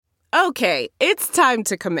Okay, it's time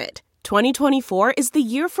to commit. 2024 is the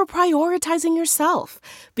year for prioritizing yourself.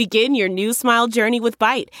 Begin your new smile journey with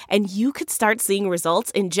Byte, and you could start seeing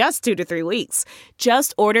results in just 2 to 3 weeks.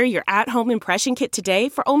 Just order your at-home impression kit today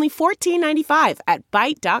for only $14.95 at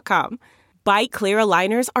Byte.com. Byte Clear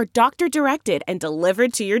aligners are doctor-directed and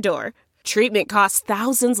delivered to your door. Treatment costs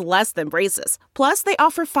thousands less than braces. Plus, they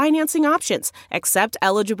offer financing options, accept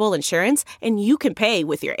eligible insurance, and you can pay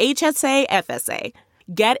with your HSA, FSA.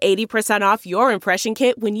 Get 80% off your impression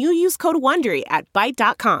kit when you use code WONDERY at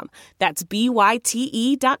Byte.com. That's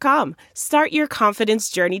BYTE.com. Start your confidence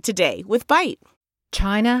journey today with Byte.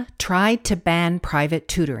 China tried to ban private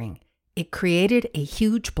tutoring. It created a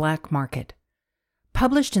huge black market.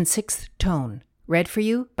 Published in 6th Tone. Read for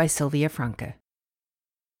you by Sylvia Franke.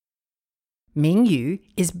 Mingyu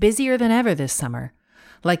is busier than ever this summer.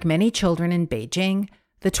 Like many children in Beijing,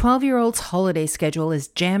 the 12-year-old's holiday schedule is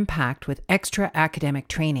jam-packed with extra academic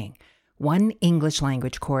training, 1 English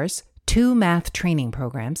language course, 2 math training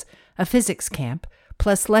programs, a physics camp,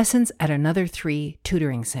 plus lessons at another 3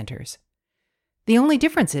 tutoring centers. The only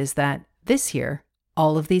difference is that, this year,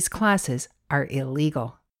 all of these classes are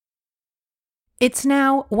illegal. It's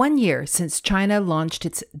now 1 year since China launched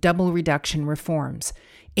its double reduction reforms,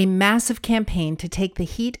 a massive campaign to take the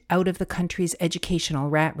heat out of the country's educational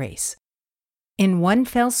rat race. In one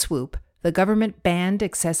fell swoop, the government banned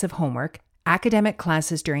excessive homework, academic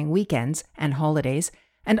classes during weekends and holidays,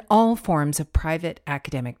 and all forms of private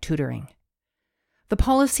academic tutoring. The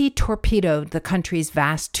policy torpedoed the country's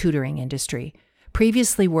vast tutoring industry,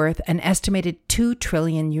 previously worth an estimated 2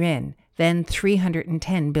 trillion yuan, then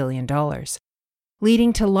 $310 billion,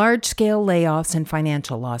 leading to large-scale layoffs and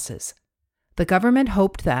financial losses. The government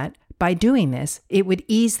hoped that, by doing this, it would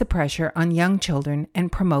ease the pressure on young children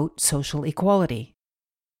and promote social equality.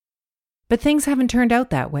 But things haven't turned out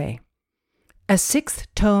that way. A 6th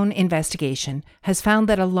Tone investigation has found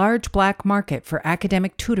that a large black market for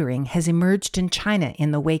academic tutoring has emerged in China in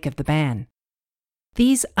the wake of the ban.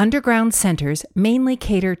 These underground centers mainly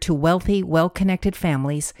cater to wealthy, well-connected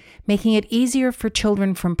families, making it easier for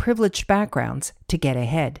children from privileged backgrounds to get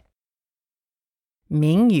ahead.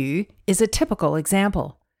 Mingyu is a typical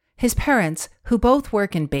example. His parents, who both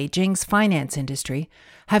work in Beijing's finance industry,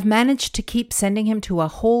 have managed to keep sending him to a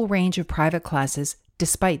whole range of private classes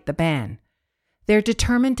despite the ban. They're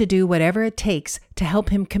determined to do whatever it takes to help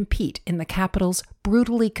him compete in the capital's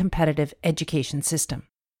brutally competitive education system.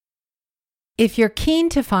 If you're keen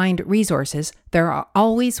to find resources, there are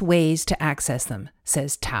always ways to access them,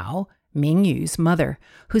 says Tao, Mingyu's mother,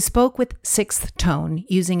 who spoke with 6th Tone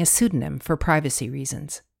using a pseudonym for privacy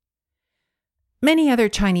reasons. Many other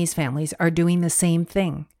Chinese families are doing the same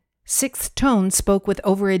thing. 6th Tone spoke with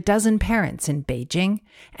over a dozen parents in Beijing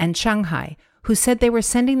and Shanghai who said they were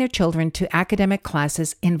sending their children to academic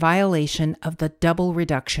classes in violation of the double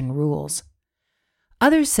reduction rules.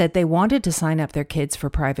 Others said they wanted to sign up their kids for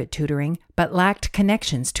private tutoring but lacked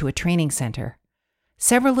connections to a training center.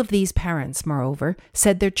 Several of these parents, moreover,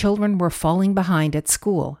 said their children were falling behind at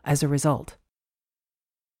school as a result.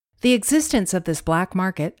 The existence of this black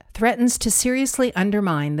market threatens to seriously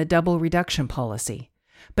undermine the double reduction policy,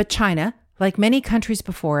 but China, like many countries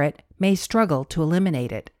before it, may struggle to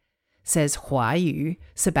eliminate it, says Huayu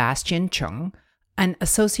Sebastian Cheng, an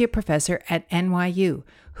associate professor at NYU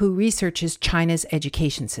who researches China's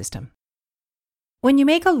education system. When you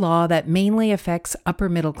make a law that mainly affects upper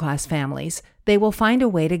middle-class families, they will find a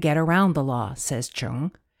way to get around the law, says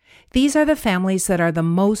Cheng. These are the families that are the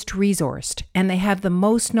most resourced, and they have the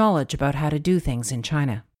most knowledge about how to do things in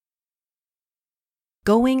China.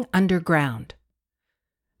 Going underground.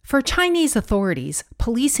 For Chinese authorities,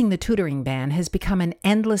 policing the tutoring ban has become an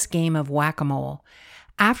endless game of whack-a-mole.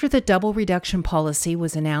 After the double reduction policy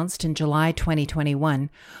was announced in July 2021,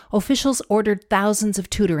 officials ordered thousands of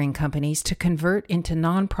tutoring companies to convert into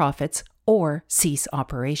nonprofits or cease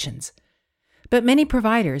operations. But many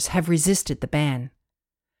providers have resisted the ban.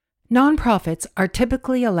 Nonprofits are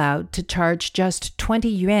typically allowed to charge just 20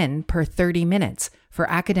 yuan per 30 minutes for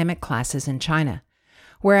academic classes in China,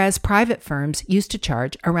 whereas private firms used to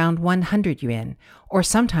charge around 100 yuan, or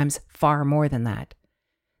sometimes far more than that.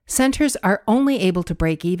 Centers are only able to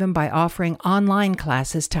break even by offering online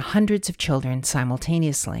classes to hundreds of children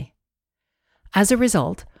simultaneously. As a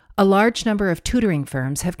result, a large number of tutoring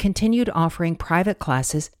firms have continued offering private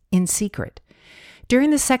classes in secret.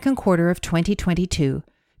 During the second quarter of 2022,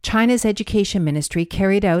 China's Education Ministry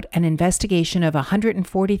carried out an investigation of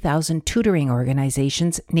 140,000 tutoring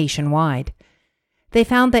organizations nationwide. They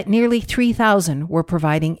found that nearly 3,000 were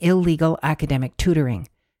providing illegal academic tutoring.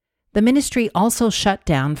 The ministry also shut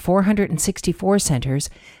down 464 centers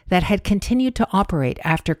that had continued to operate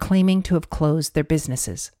after claiming to have closed their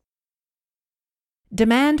businesses.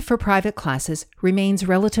 Demand for private classes remains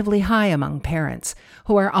relatively high among parents,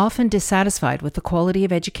 who are often dissatisfied with the quality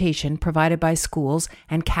of education provided by schools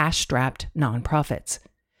and cash-strapped nonprofits.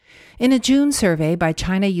 In a June survey by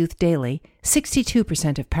China Youth Daily,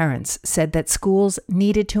 62% of parents said that schools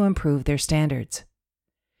needed to improve their standards.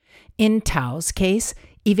 In Tao's case,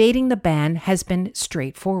 evading the ban has been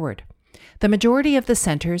straightforward. The majority of the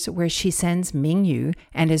centers where she sends Mingyu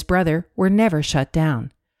and his brother were never shut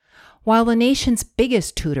down. While the nation's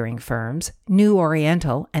biggest tutoring firms, New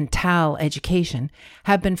Oriental and Tao Education,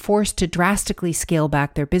 have been forced to drastically scale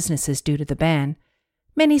back their businesses due to the ban,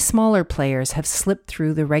 many smaller players have slipped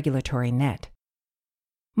through the regulatory net.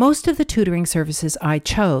 Most of the tutoring services I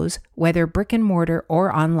chose, whether brick and mortar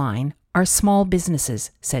or online, are small businesses,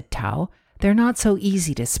 said Tao. They're not so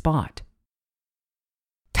easy to spot.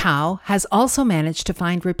 Tao has also managed to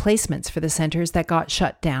find replacements for the centers that got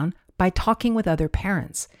shut down by talking with other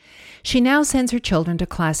parents. She now sends her children to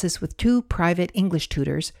classes with 2 private English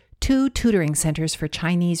tutors, 2 tutoring centers for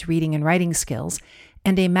Chinese reading and writing skills,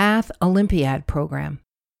 and a math Olympiad program.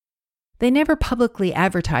 They never publicly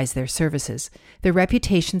advertise their services. Their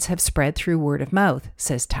reputations have spread through word of mouth,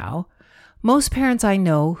 says Tao. Most parents I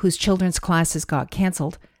know whose children's classes got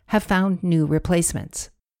cancelled have found new replacements.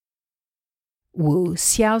 Wu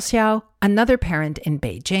Xiaoxiao, another parent in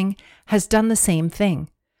Beijing, has done the same thing.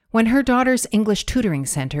 When her daughter's English tutoring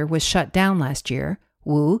center was shut down last year,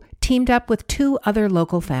 Wu teamed up with 2 other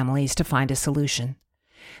local families to find a solution.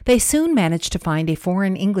 They soon managed to find a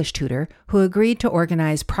foreign English tutor who agreed to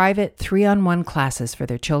organize private 3-on-1 classes for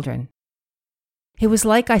their children. It was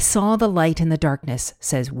like I saw the light in the darkness,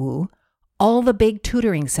 says Wu. All the big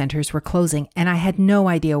tutoring centers were closing and I had no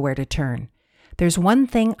idea where to turn. There's one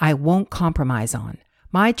thing I won't compromise on.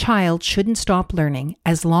 My child shouldn't stop learning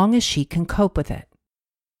as long as she can cope with it.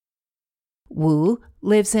 Wu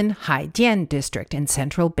lives in Haidian district in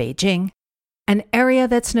central Beijing, an area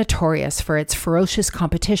that's notorious for its ferocious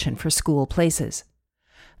competition for school places.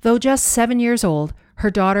 Though just 7 years old,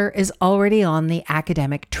 her daughter is already on the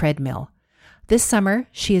academic treadmill. This summer,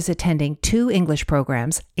 she is attending 2 English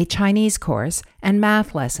programs, a Chinese course, and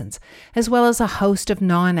math lessons, as well as a host of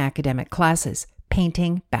non-academic classes,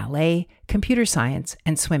 painting, ballet, computer science,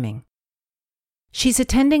 and swimming. She's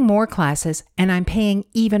attending more classes, and I'm paying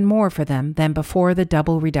even more for them than before the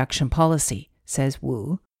double reduction policy, says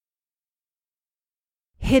Wu.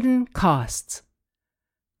 Hidden costs.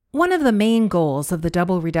 One of the main goals of the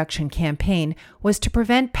double reduction campaign was to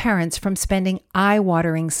prevent parents from spending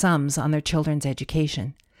eye-watering sums on their children's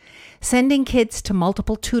education. Sending kids to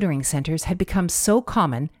multiple tutoring centers had become so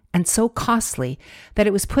common and so costly that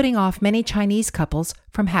it was putting off many Chinese couples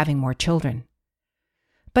from having more children.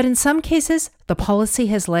 But in some cases, the policy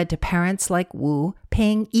has led to parents like Wu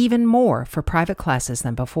paying even more for private classes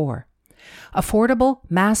than before. Affordable,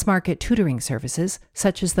 mass-market tutoring services,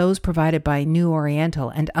 such as those provided by New Oriental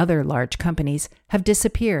and other large companies, have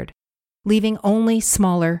disappeared, leaving only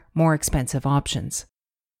smaller, more expensive options.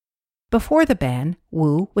 Before the ban,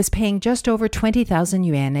 Wu was paying just over 20,000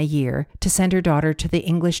 yuan a year to send her daughter to the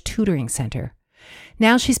English tutoring center.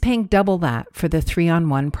 Now she's paying double that for the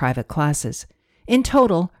 3-on-1 private classes. In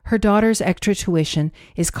total, her daughter's extra tuition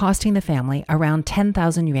is costing the family around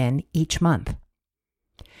 10,000 yuan each month.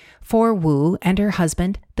 For Wu and her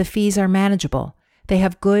husband, the fees are manageable. They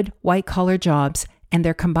have good white-collar jobs, and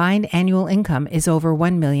their combined annual income is over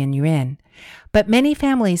 1 million yuan. But many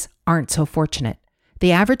families aren't so fortunate.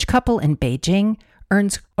 The average couple in Beijing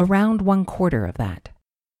earns around 1/4 of that.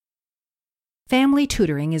 Family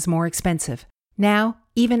tutoring is more expensive. Now,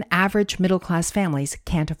 even average middle-class families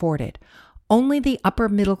can't afford it. Only the upper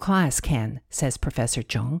middle class can, says Professor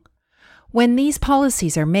Zhong. When these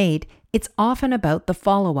policies are made, it's often about the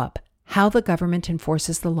follow-up, how the government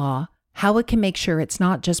enforces the law, how it can make sure it's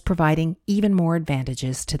not just providing even more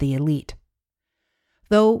advantages to the elite.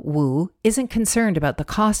 Though Wu isn't concerned about the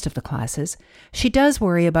cost of the classes, she does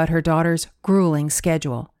worry about her daughter's grueling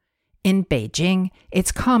schedule. In Beijing,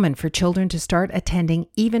 it's common for children to start attending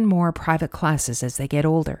even more private classes as they get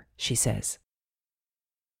older, she says.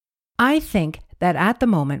 I think that at the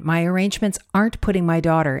moment my arrangements aren't putting my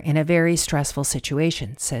daughter in a very stressful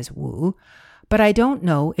situation, says Wu, but I don't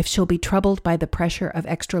know if she'll be troubled by the pressure of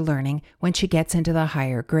extra learning when she gets into the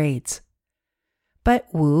higher grades. But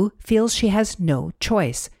Wu feels she has no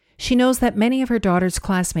choice. She knows that many of her daughter's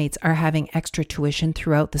classmates are having extra tuition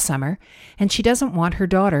throughout the summer, and she doesn't want her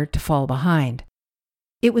daughter to fall behind.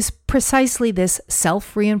 It was precisely this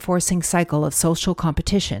self-reinforcing cycle of social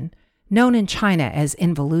competition, known in China as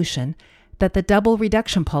involution, that the double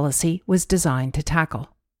reduction policy was designed to tackle.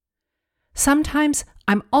 Sometimes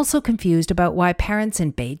I'm also confused about why parents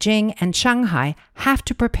in Beijing and Shanghai have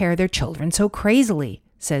to prepare their children so crazily,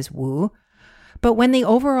 says Wu. But when the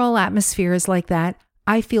overall atmosphere is like that,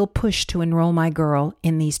 I feel pushed to enroll my girl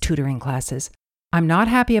in these tutoring classes. I'm not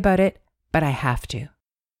happy about it, but I have to.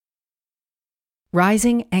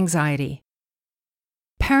 Rising anxiety.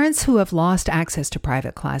 Parents who have lost access to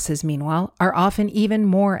private classes, meanwhile, are often even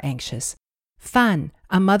more anxious. Fan,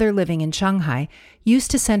 a mother living in Shanghai,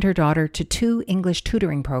 used to send her daughter to 2 English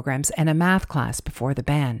tutoring programs and a math class before the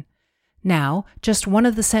ban. Now, just one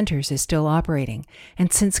of the centers is still operating,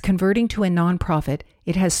 and since converting to a nonprofit,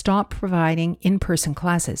 it has stopped providing in-person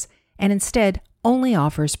classes and instead only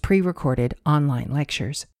offers pre-recorded online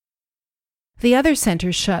lectures. The other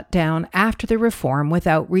centers shut down after the reform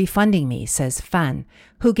without refunding me, says Fan,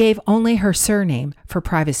 who gave only her surname for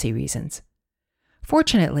privacy reasons.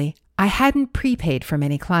 Fortunately, I hadn't prepaid for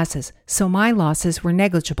many classes, so my losses were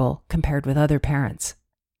negligible compared with other parents.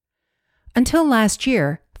 Until last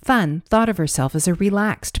year, Fan thought of herself as a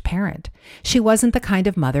relaxed parent. She wasn't the kind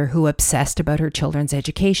of mother who obsessed about her children's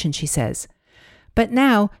education, she says. But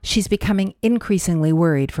now she's becoming increasingly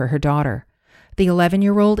worried for her daughter. The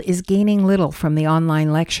 11-year-old is gaining little from the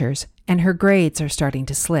online lectures, and her grades are starting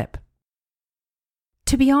to slip.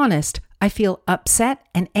 To be honest, I feel upset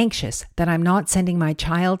and anxious that I'm not sending my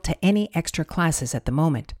child to any extra classes at the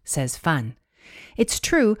moment, says Fan. It's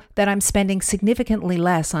true that I'm spending significantly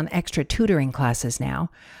less on extra tutoring classes now,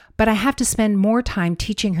 but I have to spend more time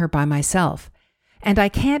teaching her by myself, and I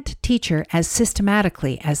can't teach her as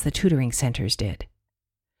systematically as the tutoring centers did.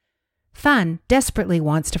 Fan desperately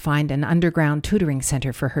wants to find an underground tutoring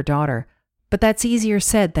center for her daughter, but that's easier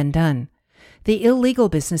said than done. The illegal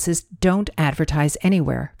businesses don't advertise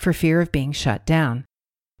anywhere for fear of being shut down.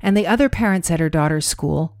 And the other parents at her daughter's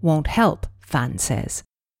school won't help, Fan says.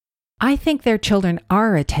 I think their children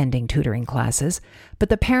are attending tutoring classes, but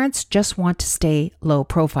the parents just want to stay low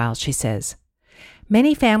profile, she says.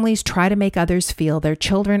 Many families try to make others feel their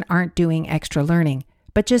children aren't doing extra learning,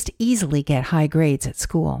 but just easily get high grades at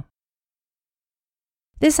school.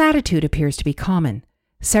 This attitude appears to be common.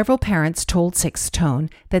 Several parents told Sixth Tone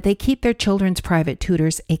that they keep their children's private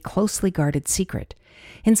tutors a closely guarded secret.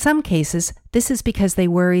 In some cases, this is because they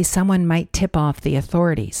worry someone might tip off the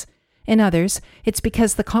authorities. In others, it's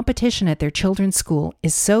because the competition at their children's school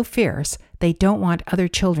is so fierce they don't want other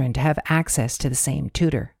children to have access to the same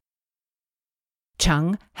tutor.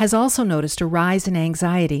 Chung has also noticed a rise in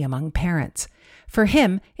anxiety among parents. For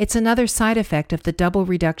him, it's another side effect of the double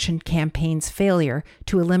reduction campaign's failure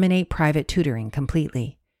to eliminate private tutoring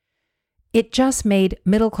completely. It just made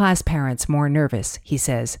middle-class parents more nervous, he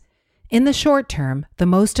says. In the short term, the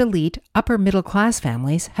most elite upper middle-class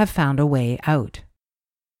families have found a way out.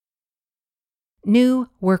 New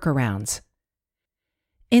workarounds.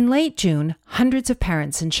 In late June, hundreds of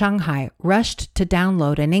parents in Shanghai rushed to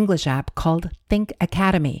download an English app called Think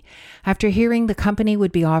Academy after hearing the company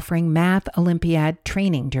would be offering Math Olympiad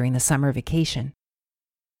training during the summer vacation.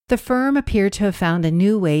 The firm appeared to have found a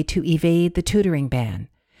new way to evade the tutoring ban.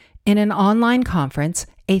 In an online conference,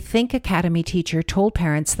 a Think Academy teacher told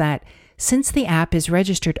parents that, since the app is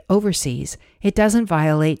registered overseas, it doesn't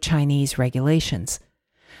violate Chinese regulations.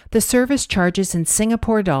 The service charges in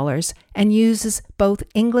Singapore dollars and uses both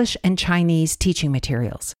English and Chinese teaching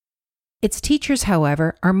materials. Its teachers,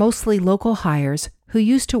 however, are mostly local hires who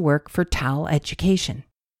used to work for TAL Education.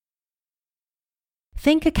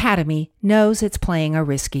 Think Academy knows it's playing a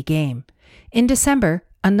risky game. In December,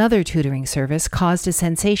 another tutoring service caused a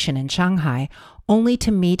sensation in Shanghai, only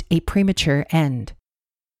to meet a premature end.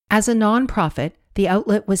 As a non-profit, the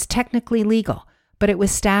outlet was technically legal, but it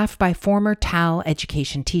was staffed by former TAL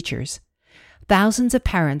Education teachers. Thousands of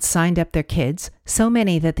parents signed up their kids, so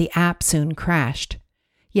many that the app soon crashed.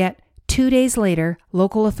 Yet, 2 days later,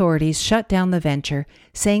 local authorities shut down the venture,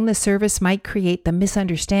 saying the service might create the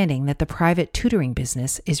misunderstanding that the private tutoring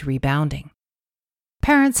business is rebounding.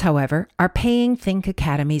 Parents, however, are paying Think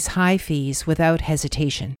Academy's high fees without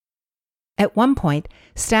hesitation. At one point,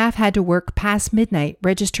 staff had to work past midnight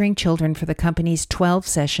registering children for the company's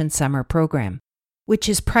 12-session summer program, which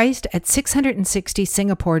is priced at 660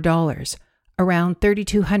 Singapore dollars, around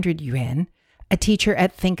 3,200 yuan, a teacher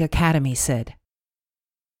at Think Academy said.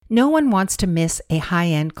 No one wants to miss a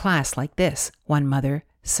high-end class like this, one mother,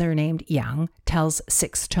 surnamed Yang, tells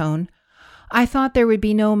Sixth Tone. I thought there would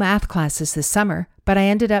be no math classes this summer, but I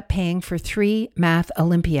ended up paying for 3 Math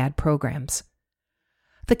Olympiad programs.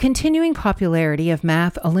 The continuing popularity of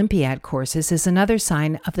math Olympiad courses is another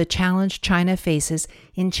sign of the challenge China faces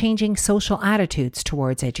in changing social attitudes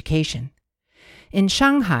towards education. In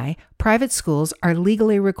Shanghai, private schools are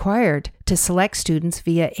legally required to select students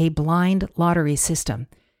via a blind lottery system.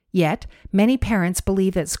 Yet, many parents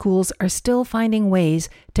believe that schools are still finding ways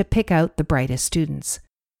to pick out the brightest students.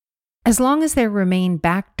 As long as there remain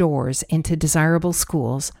back doors into desirable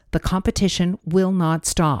schools, the competition will not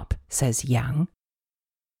stop, says Yang.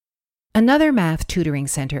 Another math tutoring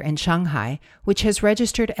center in Shanghai, which has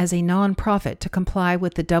registered as a non-profit to comply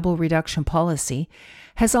with the double reduction policy,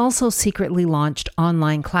 has also secretly launched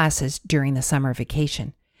online classes during the summer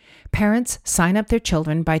vacation. Parents sign up their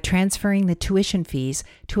children by transferring the tuition fees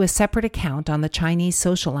to a separate account on the Chinese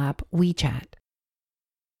social app WeChat.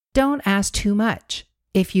 Don't ask too much.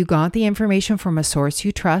 If you got the information from a source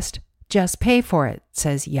you trust, just pay for it,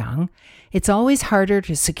 says Yang. It's always harder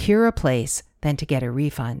to secure a place than to get a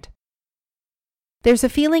refund. There's a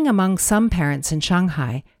feeling among some parents in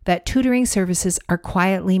Shanghai that tutoring services are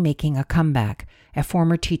quietly making a comeback, a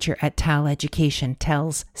former teacher at TAL Education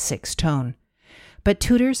tells Sixth Tone. But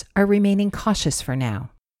tutors are remaining cautious for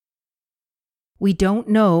now. We don't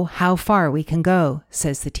know how far we can go,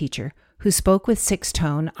 says the teacher, who spoke with Sixth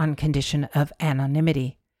Tone on condition of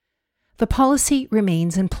anonymity. The policy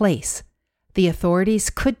remains in place. The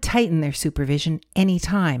authorities could tighten their supervision any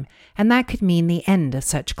time, and that could mean the end of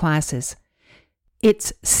such classes.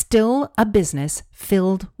 It's still a business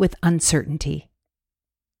filled with uncertainty.